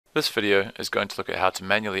This video is going to look at how to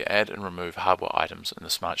manually add and remove hardware items in the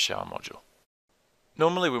Smart Shower module.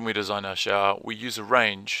 Normally when we design our shower, we use a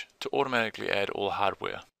range to automatically add all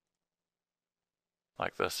hardware,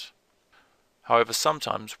 like this. However,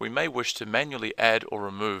 sometimes we may wish to manually add or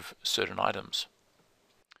remove certain items.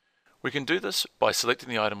 We can do this by selecting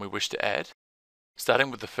the item we wish to add,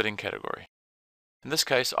 starting with the fitting category. In this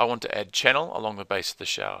case, I want to add channel along the base of the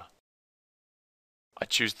shower. I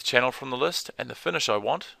choose the channel from the list and the finish I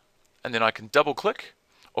want, and then I can double click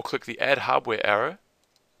or click the add hardware arrow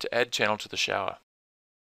to add channel to the shower.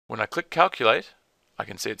 When I click calculate, I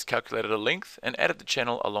can see it's calculated a length and added the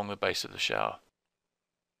channel along the base of the shower.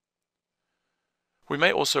 We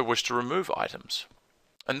may also wish to remove items.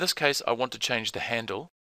 In this case, I want to change the handle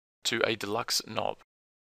to a deluxe knob.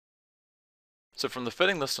 So from the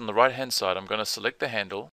fitting list on the right hand side, I'm going to select the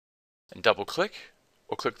handle and double click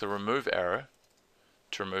or click the remove arrow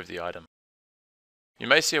to remove the item. You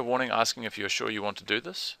may see a warning asking if you're sure you want to do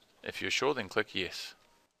this. If you're sure, then click yes.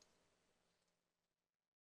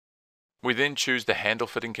 We then choose the handle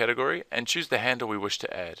fitting category and choose the handle we wish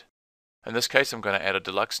to add. In this case, I'm going to add a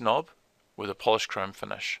deluxe knob with a polished chrome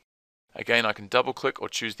finish. Again, I can double click or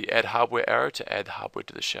choose the add hardware arrow to add hardware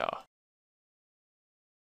to the shower.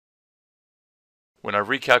 When I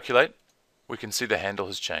recalculate, we can see the handle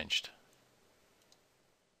has changed.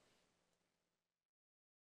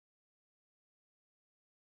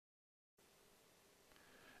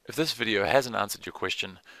 If this video hasn't answered your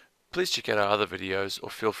question, please check out our other videos or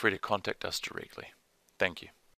feel free to contact us directly. Thank you.